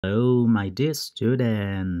Hello, my dear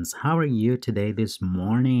students. How are you today this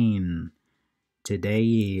morning? Today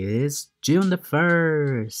is June the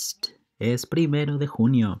 1st. Es primero de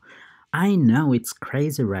junio. I know it's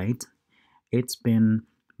crazy, right? It's been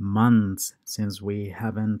months since we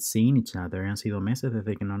haven't seen each other. Han sido meses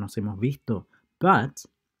desde que no nos hemos visto. But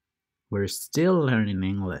we're still learning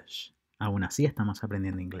English. Aún así estamos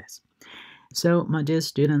aprendiendo inglés. So, my dear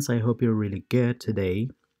students, I hope you're really good today.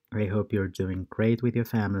 I hope you're doing great with your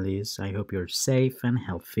families. I hope you're safe and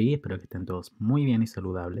healthy. Espero que estén todos muy bien y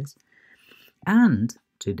saludables. And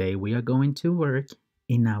today we are going to work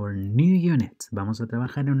in our new unit. Vamos a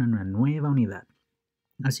trabajar en una nueva unidad.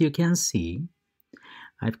 As you can see,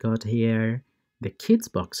 I've got here the kids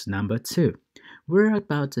box number 2. We're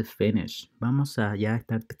about to finish. Vamos a ya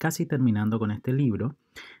estar casi terminando con este libro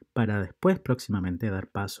para después próximamente dar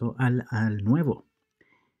paso al nuevo,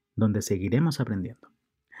 donde seguiremos aprendiendo.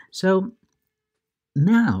 So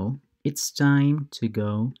now it's time to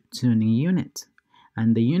go to a new unit.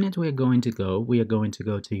 And the unit we are going to go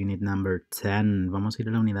to unit number 10. Vamos a ir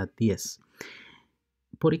a la unidad 10.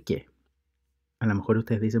 ¿Por qué? A lo mejor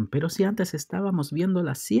ustedes dicen, pero si antes estábamos viendo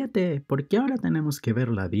la 7, ¿por qué ahora tenemos que ver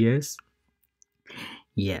la 10?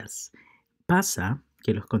 Yes. Pasa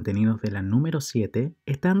que los contenidos de la número 7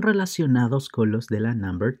 están relacionados con los de la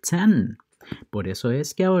number 10. Por eso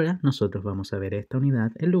es que ahora nosotros vamos a ver esta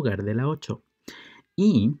unidad en lugar de la 8.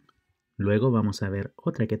 Y luego vamos a ver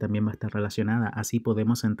otra que también va a estar relacionada. Así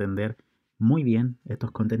podemos entender muy bien estos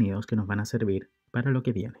contenidos que nos van a servir para lo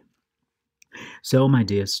que viene. So, my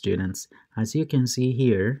dear students, as you can see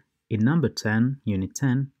here, in number 10, unit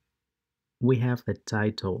 10, we have the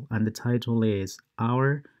title. And the title is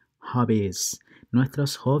Our Hobbies.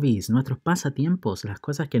 Nuestros hobbies, nuestros pasatiempos, las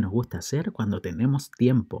cosas que nos gusta hacer cuando tenemos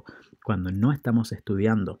tiempo, cuando no estamos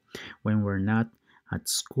estudiando, when we're not at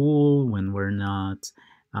school, when we're not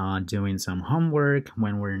doing some homework,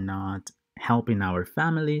 when we're not helping our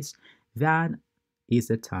families. That is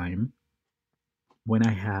the time when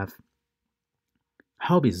I have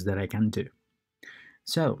hobbies that I can do.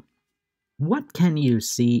 So, what can you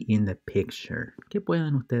see in the picture? ¿Qué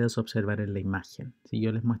pueden ustedes observar en la imagen? Si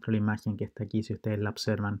yo les muestro la imagen que está aquí, si ustedes la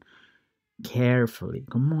observan carefully,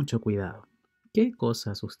 con mucho cuidado, ¿qué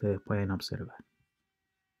cosas ustedes pueden observar?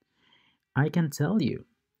 I can tell you,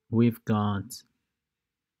 we've got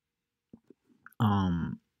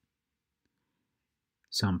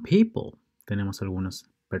some people. Tenemos algunas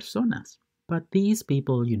personas. But these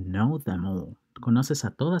people, you know them all. Conoces a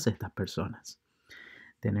todas estas personas.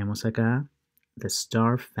 Tenemos acá the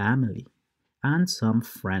Star family and some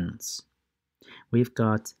friends. We've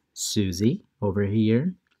got Susie over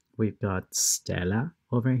here. We've got Stella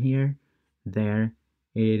over here. There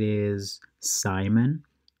it is Simon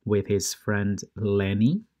with his friend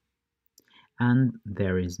Lenny. And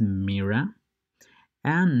there is Mira.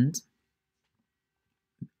 And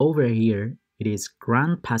over here it is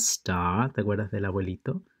Grandpa Star. ¿Te acuerdas del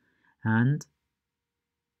abuelito? And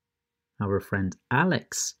our friend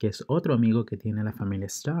Alex, que es otro amigo que tiene la familia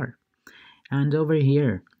Star. And over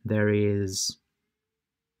here, there is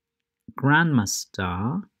Grandma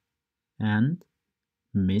Star and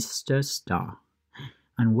Mr. Star.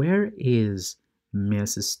 And where is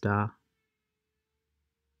Mrs. Star?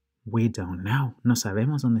 We don't know. No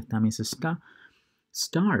sabemos dónde está Mrs.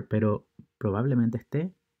 Star, pero probablemente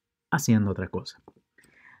esté haciendo otra cosa.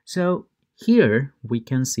 So, here we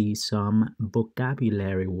can see some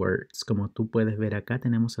vocabulary words. Como tú puedes ver acá,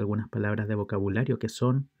 tenemos algunas palabras de vocabulario que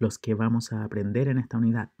son los que vamos a aprender en esta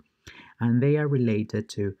unidad. And they are related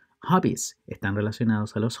to hobbies. Están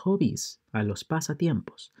relacionados a los hobbies, a los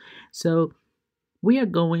pasatiempos. So, we are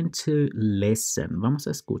going to listen. Vamos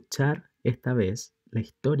a escuchar esta vez la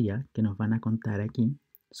historia que nos van a contar aquí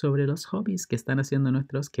sobre los hobbies que están haciendo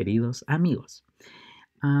nuestros queridos amigos.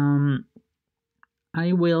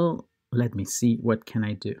 Let me see, what can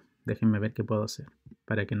I do? Déjenme ver qué puedo hacer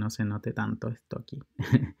para que no se note tanto esto aquí.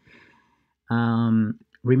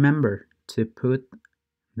 Remember to put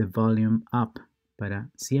the volume up para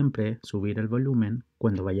siempre subir el volumen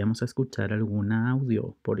cuando vayamos a escuchar algún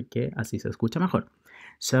audio, porque así se escucha mejor.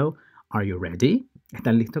 So, are you ready?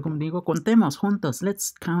 ¿Están listos conmigo? Contemos juntos.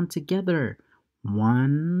 Let's count together.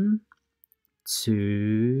 1,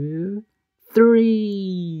 2,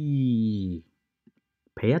 3.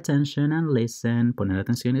 Pay attention and listen. Poner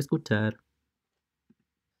atención y escuchar.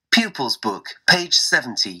 Pupils Book, page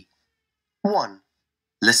 70. 1.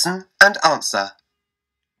 Listen and answer.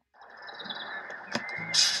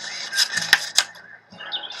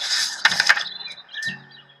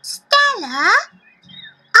 Stella,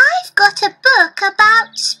 I've got a book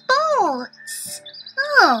about sports.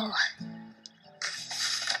 Oh.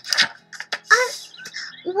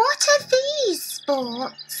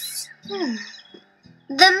 sports.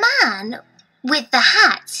 The man with the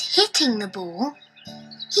hat hitting the ball,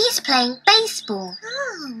 he's playing baseball.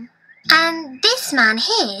 And this man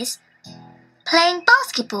here's playing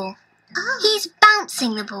basketball. He's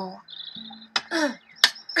bouncing the ball.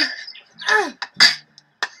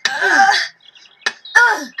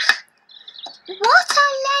 What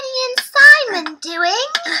are Lenny and Simon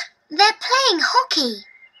doing? They're playing hockey.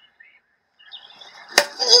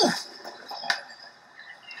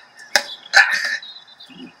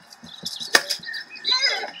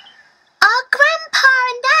 Are Grandpa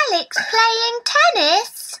and Alex playing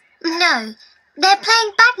tennis? No, they're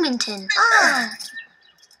playing badminton.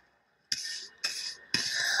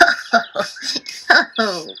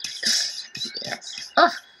 Oh, yes.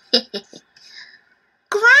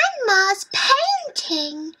 Grandma's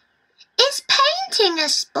painting. Is painting a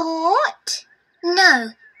sport?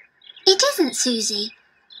 No, it isn't, Susie.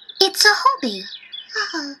 It's a hobby.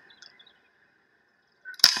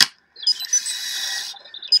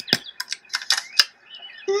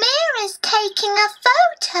 Mira's taking a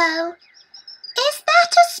photo. Is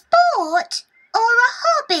that a sport or a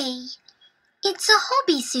hobby? It's a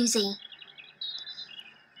hobby, Susie.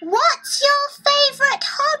 What's your favourite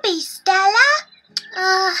hobby, Stella?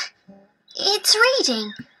 It's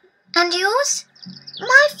reading. And yours?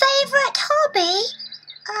 My favourite hobby?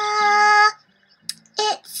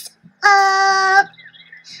 It's,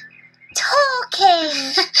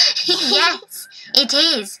 talking. Yes, it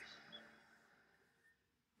is.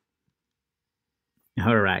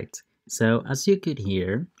 Alright, so as you could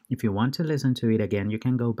hear, if you want to listen to it again, you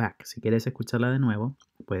can go back. Si quieres escucharla de nuevo,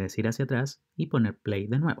 puedes ir hacia atrás y poner play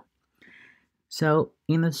de nuevo. So,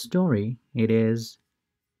 in the story, it is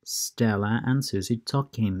Stella and Susie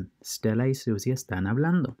talking. Stella y Susie están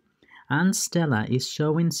hablando. And Stella is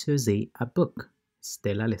showing Susie a book.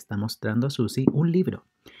 Stella le está mostrando a Susie un libro.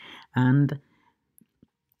 And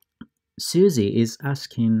Susie is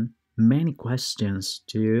asking many questions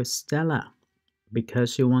to Stella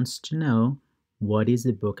because she wants to know what is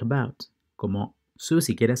the book about. Como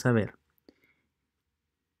Susie quiere saber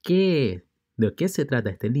de qué se trata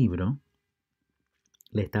este libro,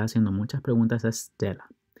 le está haciendo muchas preguntas a Stella.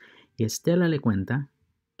 Y Stella le cuenta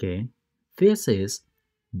que this is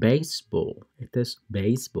baseball. Este es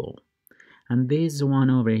baseball. And this one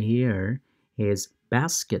over here is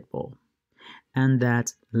basketball. And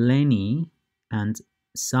that Lenny and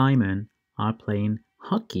Simon are playing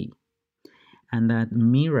hockey. And that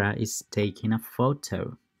Mira is taking a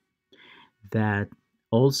photo. That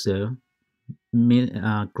also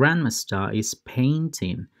Grandma Star is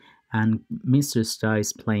painting. And Mr. Star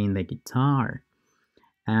is playing the guitar.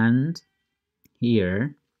 And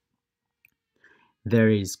here there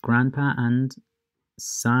is Grandpa and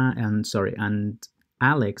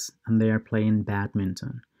Alex, and they are playing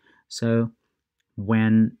badminton. So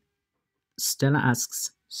when Stella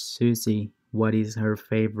asks Susie what is her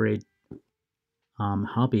favorite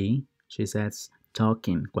hobby, she says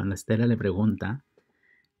talking. Cuando Stella le pregunta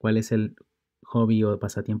cuál es el hobby o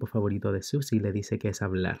pasatiempo favorito de Susie, le dice que es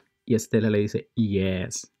hablar. Y Stella le dice,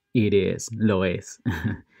 yes, it is, lo es.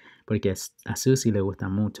 Porque a Susie le gusta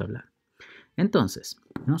mucho hablar. Entonces,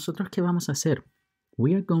 ¿nosotros qué vamos a hacer?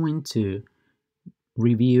 We are going to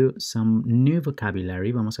review some new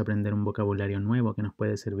vocabulary. Vamos a aprender un vocabulario nuevo que nos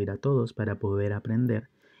puede servir a todos para poder aprender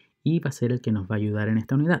y va a ser el que nos va a ayudar en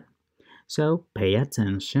esta unidad. So, pay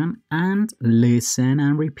attention and listen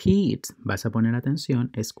and repeat. Vas a poner atención,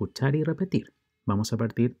 escuchar y repetir. Vamos a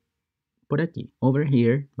partir por aquí, over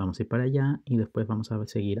here, vamos a ir para allá y después vamos a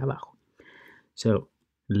seguir abajo. So,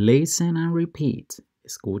 listen and repeat.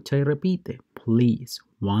 Escucha y repite. Please.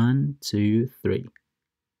 1, 2, 3.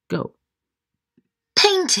 Go.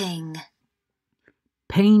 Painting.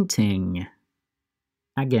 Painting.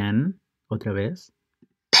 Again. Otra vez.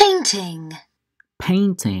 Painting.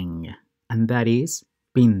 Painting. And that is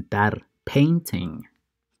pintar. Painting.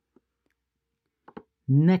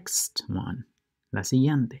 Next one. La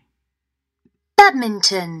siguiente.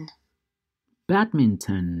 Badminton.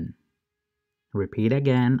 Badminton. Repeat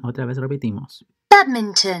again. Otra vez repetimos.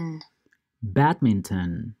 Badminton.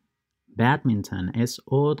 Badminton. Badminton es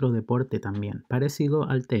otro deporte también, parecido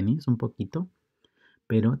al tenis un poquito,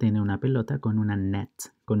 pero tiene una pelota con una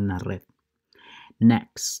net, con una red.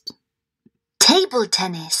 Next. Table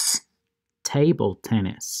tennis. Table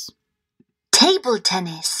tennis. Table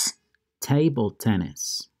tennis. Table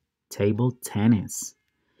tennis. Table tennis.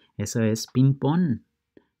 Eso es ping-pong,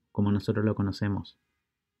 como nosotros lo conocemos.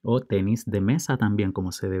 O tenis de mesa también,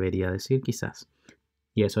 como se debería decir quizás.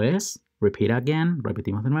 Y eso es, repeat again,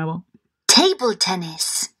 repetimos de nuevo. Table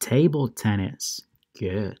tennis. Table tennis.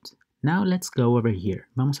 Good. Now let's go over here.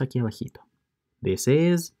 Vamos aquí abajito. This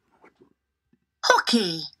is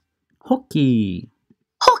Hockey. hockey.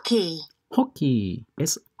 Hockey. Hockey.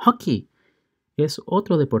 Es hockey. Es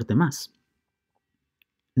otro deporte más.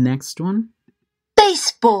 Next one.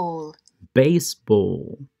 Baseball.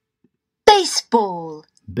 Baseball. Baseball.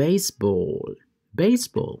 Baseball.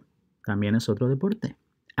 Baseball. También es otro deporte.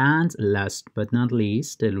 And last but not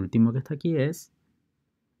least, el último que está aquí es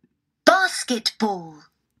Basketball.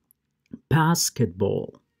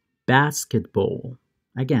 basketball. Basketball.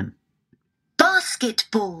 Again,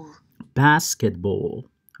 Basketball. basketball.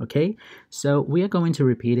 Okay? So we are going to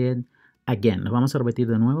repeat it again. Lo vamos a repetir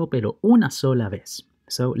de nuevo, pero una sola vez.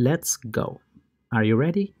 So let's go. Are you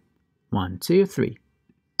ready? 1, 2, 3.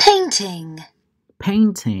 Painting.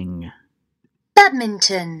 Painting.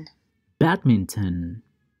 Badminton. Badminton.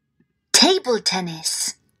 Table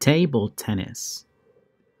tennis. Table tennis.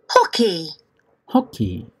 Hockey.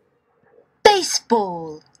 Hockey.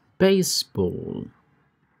 Baseball. Baseball.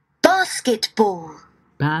 Basketball.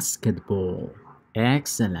 Basketball.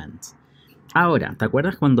 Excellent. Ahora, ¿te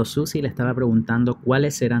acuerdas cuando Susie le estaba preguntando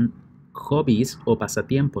cuáles eran hobbies o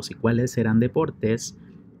pasatiempos y cuáles eran deportes?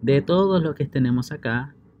 De todos los que tenemos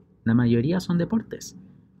acá, la mayoría son deportes.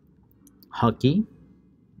 Hockey,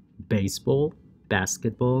 baseball,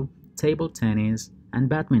 basketball, table tennis, and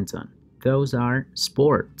badminton. Those are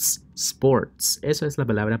sports. Sports. Eso es la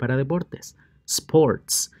palabra para deportes.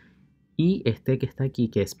 Sports. Y este que está aquí,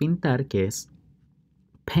 que es pintar, que es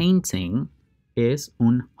painting, es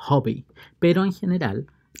un hobby. Pero en general,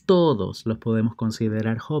 todos los podemos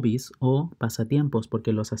considerar hobbies o pasatiempos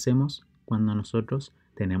porque los hacemos cuando nosotros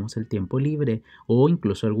tenemos el tiempo libre o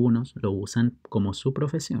incluso algunos lo usan como su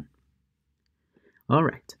profesión. All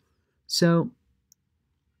right. So,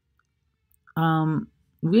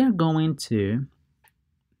 we are going to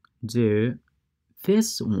do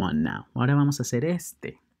this one now. Ahora vamos a hacer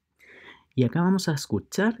este. Y acá vamos a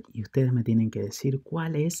escuchar y ustedes me tienen que decir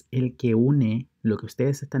cuál es el que une lo que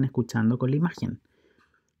ustedes están escuchando con la imagen.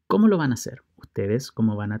 ¿Cómo lo van a hacer? Ustedes,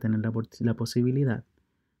 ¿cómo van a tener la posibilidad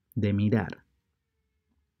de mirar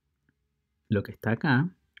lo que está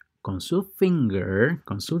acá? Con su finger,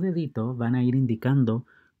 con su dedito, van a ir indicando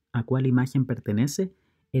a cuál imagen pertenece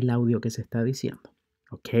el audio que se está diciendo.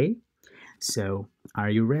 ¿Ok? So,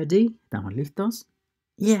 are you ready? ¿Estamos listos?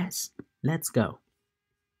 Yes, let's go.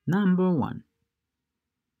 Number 1.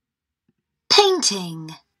 Painting.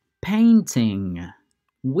 Painting.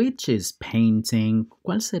 Which is painting?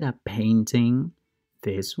 ¿Cuál será painting?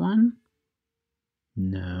 This one?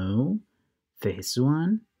 No. This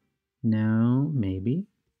one? No, maybe.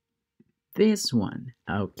 This one.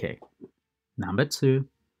 Okay. Number 2.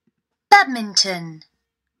 Badminton.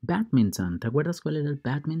 Badminton. ¿Te acuerdas cuál era el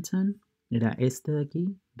badminton? ¿Era este de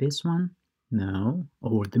aquí? This one? No.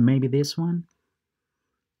 Or maybe this one?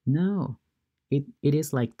 No. It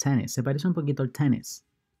is like tennis. Se parece un poquito al tennis.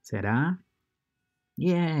 ¿Será?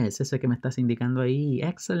 Yes, ese que me estás indicando ahí.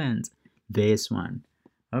 Excellent. This one.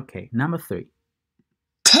 Okay, number 3.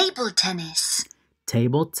 Table tennis.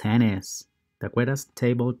 Table tennis. ¿Te acuerdas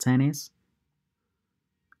table tennis?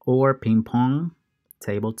 Or ping pong.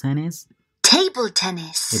 Table tennis. Table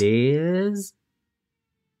tennis. It is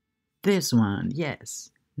this one.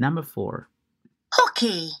 Yes. Number 4.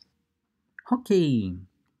 Hockey. Hockey.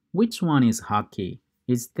 Which one is hockey?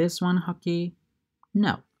 Is this one hockey?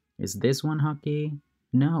 No. Is this one hockey?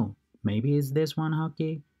 No. Maybe is this one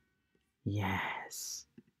hockey? Yes.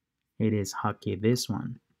 It is hockey, this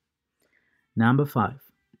one. Number 5.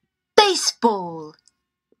 Baseball.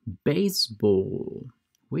 Baseball.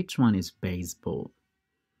 Which one is baseball?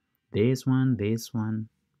 This one, this one.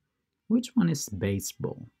 Which one is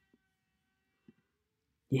baseball?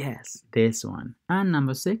 Yes, this one. And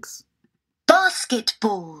number 6.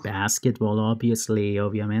 Basketball. Basketball,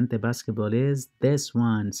 obviamente basketball is this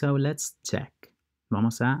one. So let's check.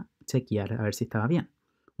 Vamos a chequear a ver si estaba bien.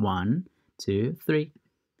 1, 2, 3.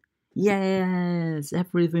 Yes,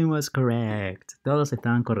 everything was correct. Todos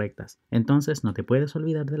estaban correctas. Entonces no te puedes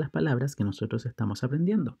olvidar de las palabras que nosotros estamos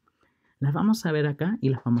aprendiendo. Las vamos a ver acá y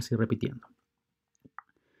las vamos a ir repitiendo.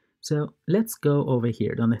 So let's go over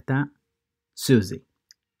here, donde está Susie.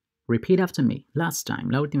 Repeat after me. Last time,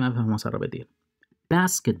 la última vez vamos a repetir.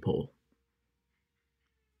 Basketball.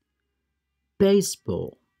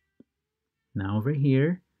 Baseball. Now over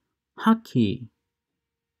here, hockey.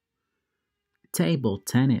 Table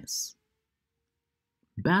tennis.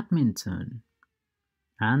 Badminton.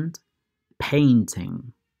 And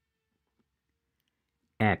painting.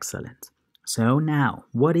 Excellent. So now,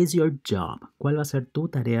 what is your job? ¿Cuál va a ser tu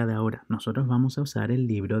tarea de ahora? Nosotros vamos a usar el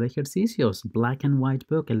libro de ejercicios, Black and White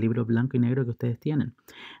Book, el libro blanco y negro que ustedes tienen.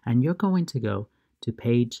 And you're going to go to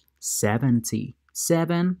page 70.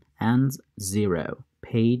 7 and 0.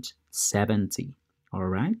 Page 70. All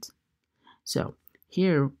right? So,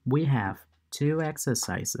 here we have two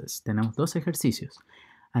exercises. Tenemos dos ejercicios.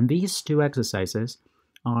 And these two exercises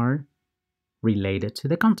are related to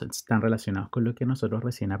the contents. Están relacionados con lo que nosotros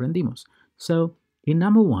recién aprendimos. So, in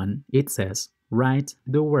number 1, it says, write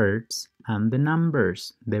the words and the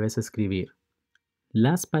numbers. Debes escribir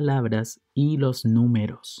las palabras y los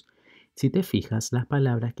números. Si te fijas, las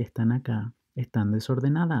palabras que están acá están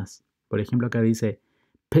desordenadas. Por ejemplo, acá dice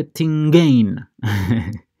Pettingane.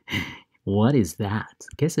 What is that?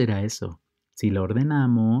 ¿Qué será eso? Si lo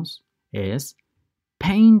ordenamos, es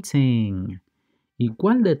painting. ¿Y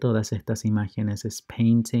cuál de todas estas imágenes es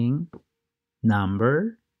painting?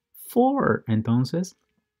 Number 4. Entonces,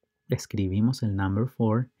 escribimos el number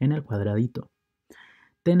 4 en el cuadradito.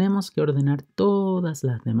 Tenemos que ordenar todas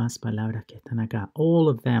las demás palabras que están acá. All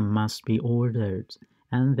of them must be ordered.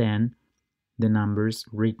 And then the numbers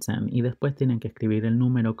written. Y después tienen que escribir el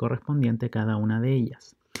número correspondiente a cada una de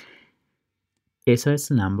ellas. Eso es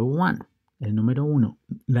number 1, el número 1.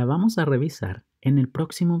 La vamos a revisar en el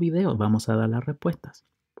próximo video. Vamos a dar las respuestas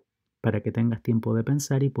para que tengas tiempo de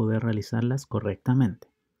pensar y poder realizarlas correctamente.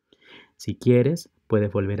 Si quieres,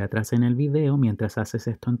 puedes volver atrás en el video mientras haces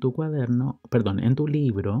esto en tu cuaderno, en tu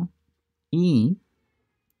libro, y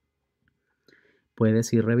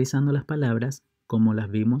puedes ir revisando las palabras como las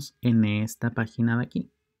vimos en esta página de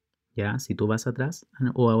aquí. Ya, si tú vas atrás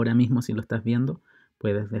o ahora mismo si lo estás viendo,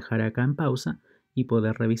 puedes dejar acá en pausa y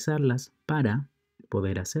poder revisarlas para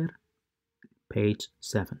poder hacer page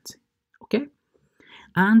 70. Okay?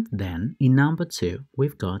 And then in number 2,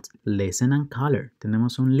 we've got listen and color.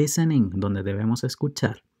 Tenemos un listening donde debemos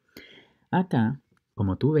escuchar. Acá,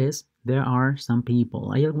 como tú ves, there are some people.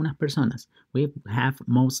 Hay algunas personas. We have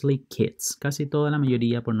mostly kids. Casi toda la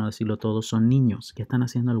mayoría, por no decirlo todo, son niños que están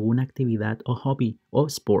haciendo alguna actividad o hobby o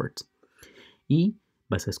sport. Y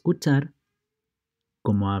vas a escuchar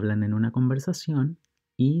cómo hablan en una conversación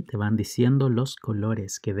y te van diciendo los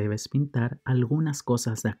colores que debes pintar algunas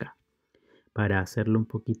cosas de acá. Para hacerlo un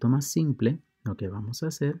poquito más simple, lo que vamos a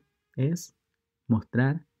hacer es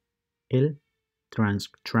mostrar el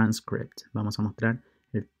transcript. Vamos a mostrar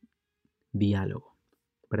el diálogo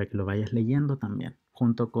para que lo vayas leyendo también,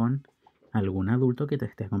 junto con algún adulto que te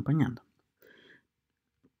esté acompañando.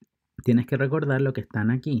 Tienes que recordar lo que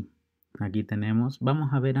están aquí. Aquí tenemos,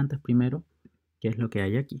 vamos a ver antes primero qué es lo que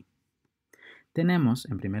hay aquí. Tenemos,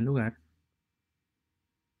 en primer lugar,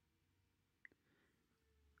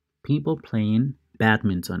 people playing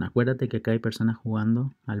badminton. Acuérdate que acá hay personas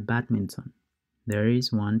jugando al badminton. There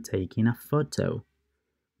is one taking a photo.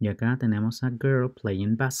 Y acá tenemos a girl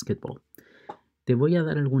playing basketball. Te voy a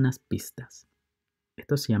dar algunas pistas.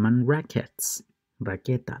 Estos se llaman raquetas.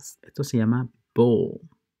 Esto se llama ball.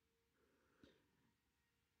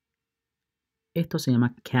 Esto se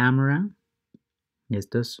llama camera. Y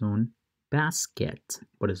esto es un basket.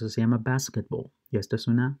 Por eso se llama basketball. Y esto es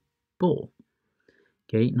una ball.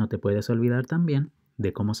 ¿Okay? No te puedes olvidar también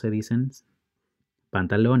de cómo se dicen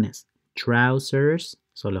pantalones. Trousers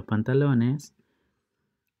son los pantalones.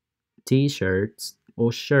 T-shirts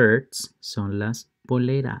o shirts son las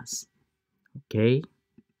poleras. ¿Ok?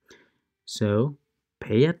 So,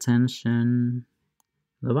 pay attention.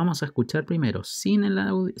 Lo vamos a escuchar primero sin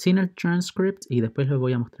el transcript y después les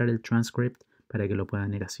voy a mostrar el transcript para que lo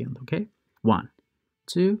puedan ir haciendo. ¿Ok? 1,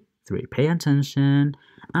 2, 3. Pay attention.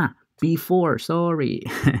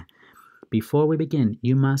 Before we begin,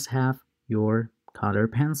 you must have your color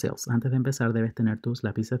pencils. Antes de empezar, debes tener tus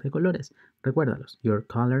lápices de colores. Recuérdalos, your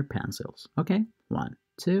color pencils. Okay? 1,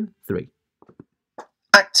 2, 3.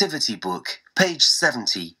 Activity book, page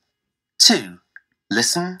 70. 2.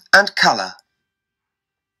 Listen and colour.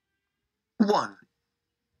 1.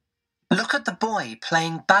 Look at the boy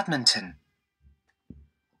playing badminton.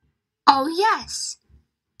 Oh, yes.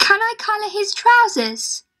 Can I colour his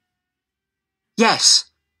trousers?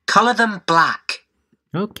 Yes, colour them black.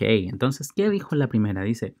 Ok, entonces, ¿qué dijo la primera?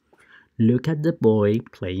 Dice, look at the boy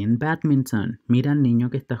playing badminton. Mira al niño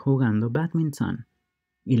que está jugando badminton.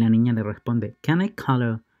 Y la niña le responde, can I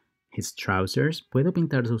color his trousers? ¿Puedo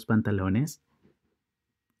pintar sus pantalones?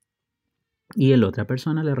 Y la otra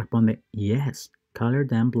persona le responde, yes, color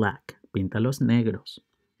them black. Píntalos negros.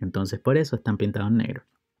 Entonces, por eso están pintados negros.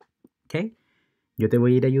 ¿Ok? Yo te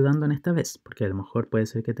voy a ir ayudando en esta vez, porque a lo mejor puede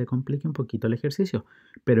ser que te complique un poquito el ejercicio,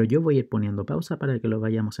 pero yo voy a ir poniendo pausa para que lo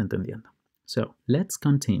vayamos entendiendo. So, let's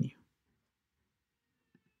continue.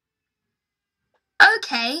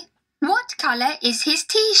 color is his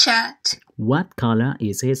t-shirt? What color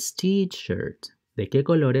is his t-shirt? ¿De qué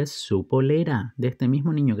color es su polera? De este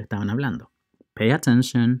mismo niño que estaban hablando. Pay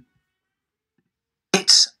attention.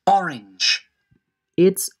 It's orange.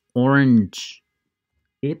 It's orange.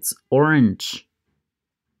 It's orange.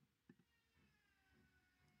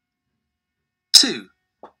 2.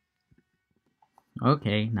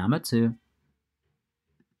 Okay, number 2.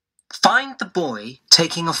 Find the boy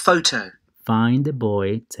taking a photo. Find the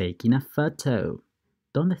boy taking a photo.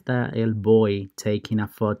 ¿Dónde está el boy taking a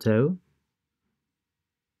photo?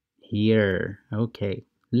 Here. Okay,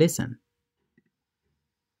 listen.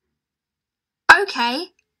 Okay,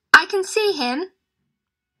 I can see him.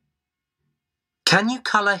 Can you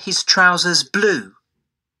color his trousers blue?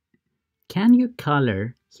 Can you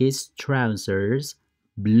color his trousers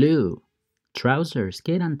blue? Trousers.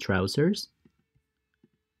 ¿Qué eran trousers?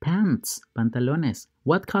 Pants. Pantalones.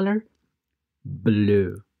 What color?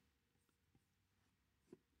 Blue.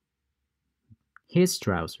 His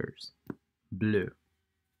trousers. Blue.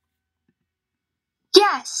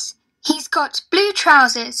 Yes, he's got blue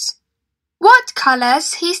trousers. What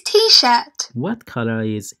color's his t-shirt? What color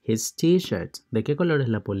is his t-shirt? ¿De qué color es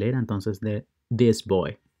la polera entonces de this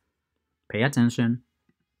boy? Pay attention.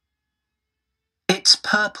 It's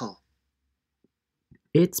purple.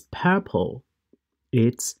 It's purple.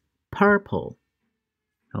 It's purple.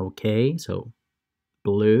 Okay, so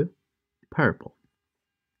blue, purple.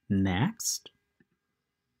 Next.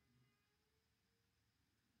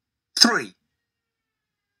 3.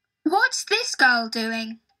 What's this girl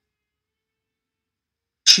doing?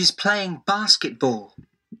 She's playing basketball.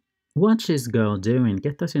 What's this girl doing?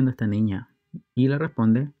 ¿Qué está haciendo esta niña? Y le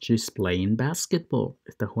responde, she's playing basketball.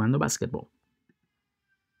 Está jugando basketball.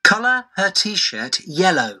 Color her t-shirt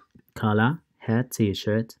yellow. Color her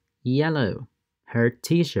t-shirt yellow. Her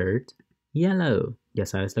t-shirt yellow. Ya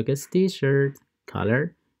sabes lo que es t-shirt.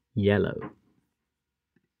 Color yellow.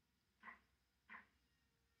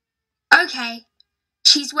 Okay,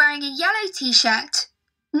 she's wearing a yellow t-shirt.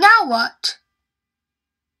 Now what?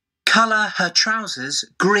 Color her trousers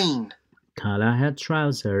green. Color her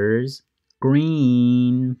trousers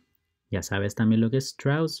green. Ya sabes también lo que es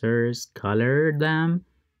trousers. Color them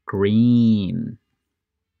green.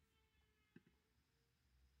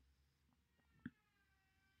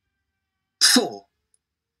 4.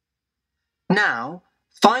 Now,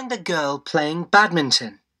 find the girl playing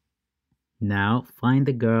badminton. Now find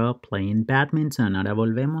the girl playing badminton. Ahora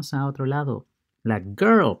volvemos a otro lado. La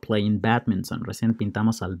girl playing badminton. Recién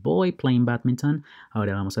pintamos al boy playing badminton.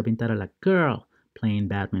 Ahora vamos a pintar a la girl playing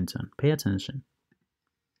badminton. Pay attention.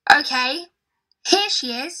 Okay, here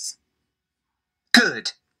she is.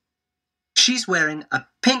 Good. She's wearing a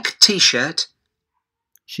pink t-shirt.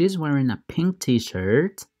 She's wearing a pink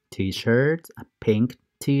t-shirt. A pink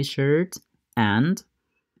t-shirt. And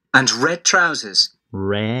red trousers.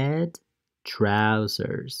 red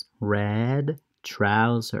trousers. Red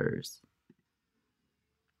trousers.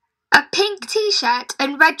 A pink t-shirt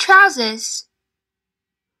and red trousers.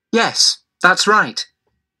 Yes, that's right.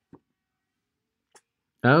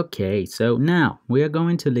 Okay, so now we are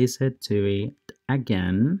going to listen to it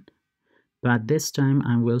again, but this time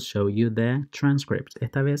I will show you the transcript.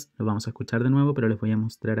 Esta vez lo vamos a escuchar de nuevo, pero les voy a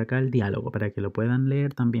mostrar acá el diálogo para que lo puedan leer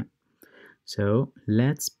también. So,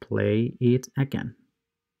 let's play it again.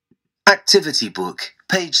 Activity book,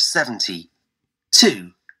 page 70.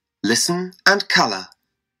 2. Listen and colour.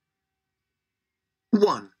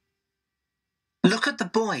 1. Look at the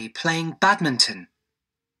boy playing badminton.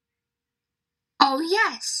 Oh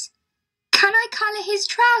yes. Can I colour his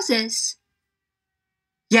trousers?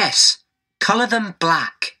 Yes, colour them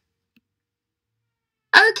black.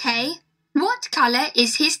 Okay, what colour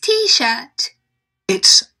is his t-shirt?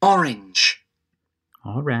 It's orange.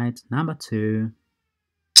 All right, number 2.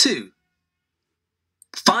 2.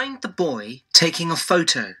 Find the boy taking a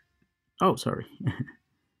photo. Oh, sorry.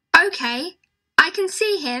 Okay, I can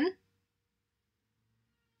see him.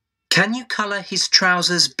 Can you colour his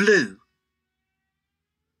trousers blue?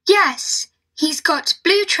 Yes, he's got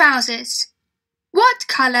blue trousers. What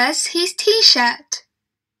colour's his t-shirt?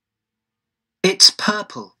 It's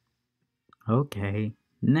purple. Okay,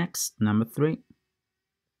 next, number 3.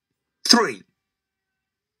 3.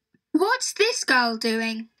 What's this girl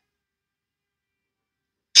doing?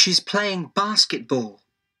 She's playing basketball.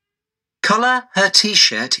 Colour her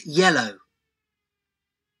t-shirt yellow.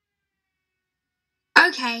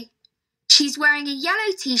 Okay, she's wearing a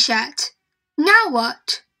yellow t-shirt. Now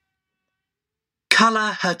what?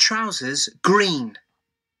 Colour her trousers green.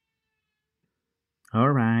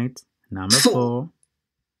 All right, number 4. 4.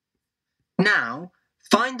 Now,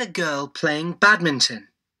 find the girl playing badminton.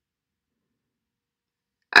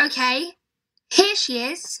 Okay, here she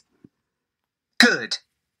is. Good.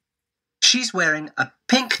 She's wearing a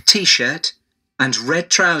pink t-shirt and red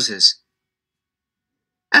trousers.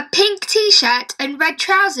 A pink t-shirt and red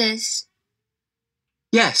trousers.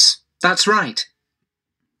 Yes, that's right.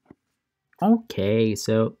 Okay,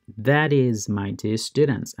 so that is my dear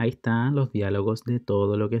students. Ahí están los diálogos de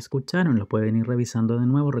todo lo que escucharon. Lo pueden ir revisando de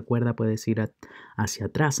nuevo. Recuerda, puedes ir hacia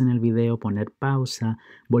atrás en el video, poner pausa,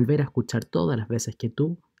 volver a escuchar todas las veces que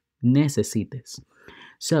tú necesites.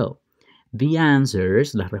 So, the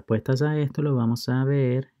answers, las respuestas a esto, lo vamos a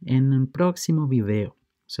ver en el próximo video.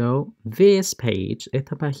 So, this page,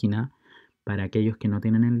 esta página, para aquellos que no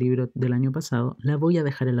tienen el libro del año pasado, la voy a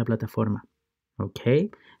dejar en la plataforma. Okay,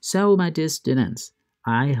 so my dear students,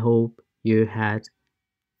 I hope you had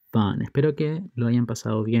fun. Espero que lo hayan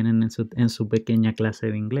pasado bien en su pequeña clase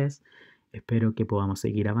de inglés. Espero que podamos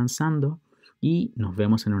seguir avanzando y nos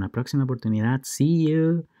vemos en una próxima oportunidad. See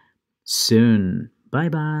you soon. Bye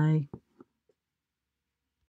bye.